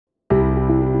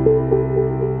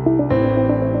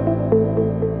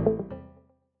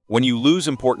When you lose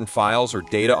important files or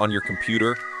data on your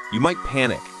computer, you might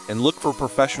panic and look for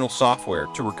professional software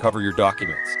to recover your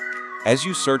documents. As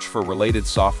you search for related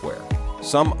software,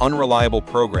 some unreliable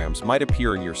programs might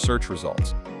appear in your search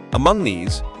results. Among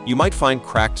these, you might find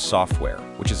cracked software,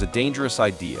 which is a dangerous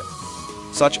idea.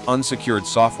 Such unsecured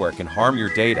software can harm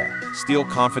your data, steal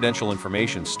confidential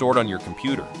information stored on your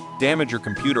computer, damage your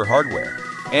computer hardware,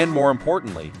 and more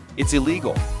importantly, it's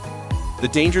illegal. The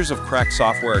dangers of cracked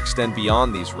software extend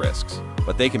beyond these risks,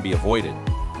 but they can be avoided.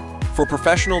 For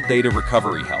professional data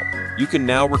recovery help, you can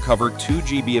now recover 2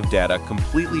 GB of data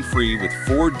completely free with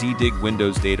 4D Dig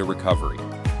Windows Data Recovery.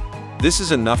 This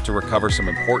is enough to recover some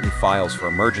important files for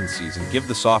emergencies and give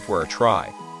the software a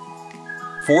try.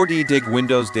 4D Dig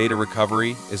Windows Data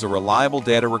Recovery is a reliable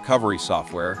data recovery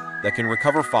software that can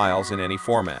recover files in any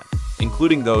format,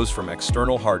 including those from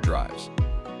external hard drives.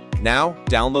 Now,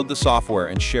 download the software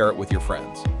and share it with your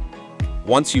friends.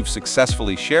 Once you've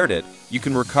successfully shared it, you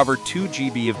can recover 2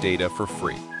 GB of data for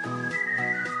free.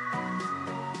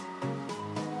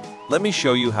 Let me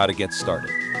show you how to get started.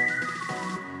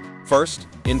 First,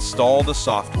 install the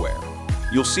software.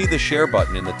 You'll see the Share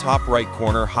button in the top right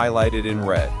corner highlighted in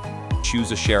red.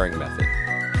 Choose a sharing method.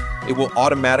 It will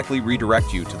automatically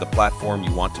redirect you to the platform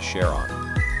you want to share on.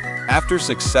 After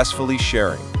successfully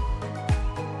sharing,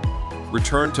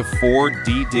 return to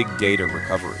 4D Dig Data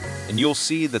Recovery, and you'll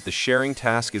see that the sharing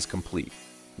task is complete.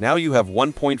 Now you have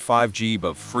 1.5 GB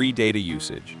of free data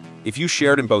usage. If you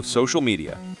shared in both social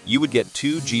media, you would get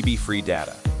 2 GB free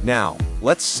data. Now,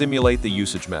 let's simulate the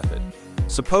usage method.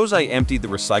 Suppose I emptied the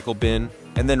recycle bin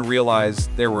and then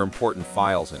realized there were important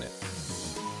files in it.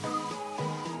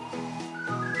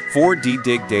 4D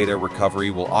Dig Data Recovery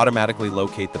will automatically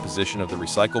locate the position of the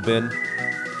recycle bin.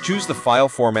 Choose the file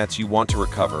formats you want to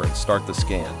recover and start the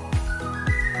scan.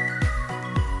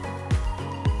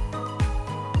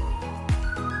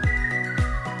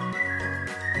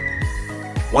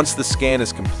 Once the scan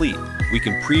is complete, we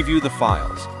can preview the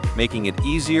files, making it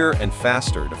easier and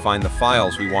faster to find the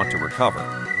files we want to recover.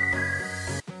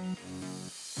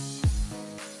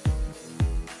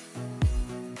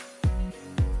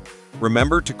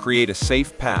 Remember to create a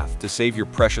safe path to save your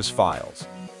precious files.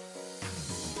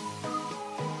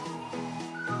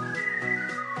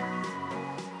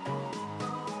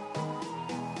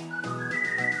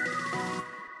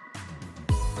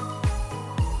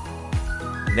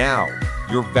 Now,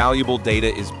 your valuable data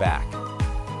is back.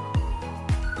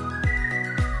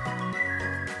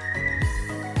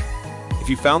 If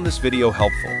you found this video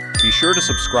helpful, be sure to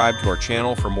subscribe to our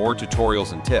channel for more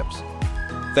tutorials and tips.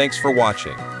 Thanks for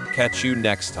watching. Catch you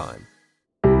next time.